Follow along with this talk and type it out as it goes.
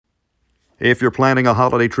If you're planning a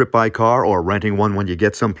holiday trip by car or renting one when you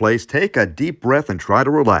get someplace, take a deep breath and try to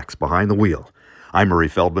relax behind the wheel. I'm Murray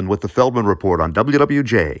Feldman with the Feldman Report on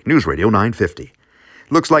WWJ News Radio 950.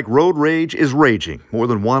 Looks like road rage is raging. More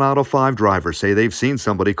than 1 out of 5 drivers say they've seen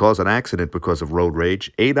somebody cause an accident because of road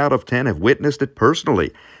rage. 8 out of 10 have witnessed it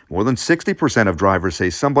personally. More than 60% of drivers say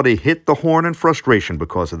somebody hit the horn in frustration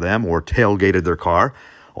because of them or tailgated their car.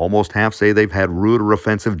 Almost half say they've had rude or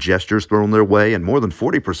offensive gestures thrown their way, and more than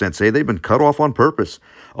 40% say they've been cut off on purpose.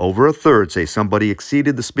 Over a third say somebody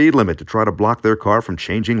exceeded the speed limit to try to block their car from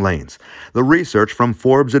changing lanes. The research from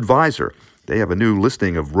Forbes Advisor. They have a new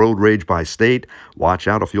listing of road rage by state. Watch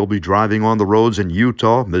out if you'll be driving on the roads in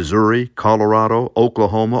Utah, Missouri, Colorado,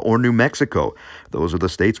 Oklahoma, or New Mexico. Those are the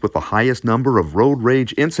states with the highest number of road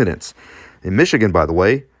rage incidents. In Michigan, by the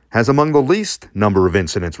way, has among the least number of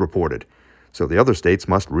incidents reported. So the other states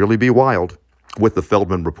must really be wild. With the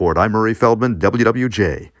Feldman Report, I'm Murray Feldman,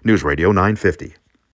 WWJ News Radio 950.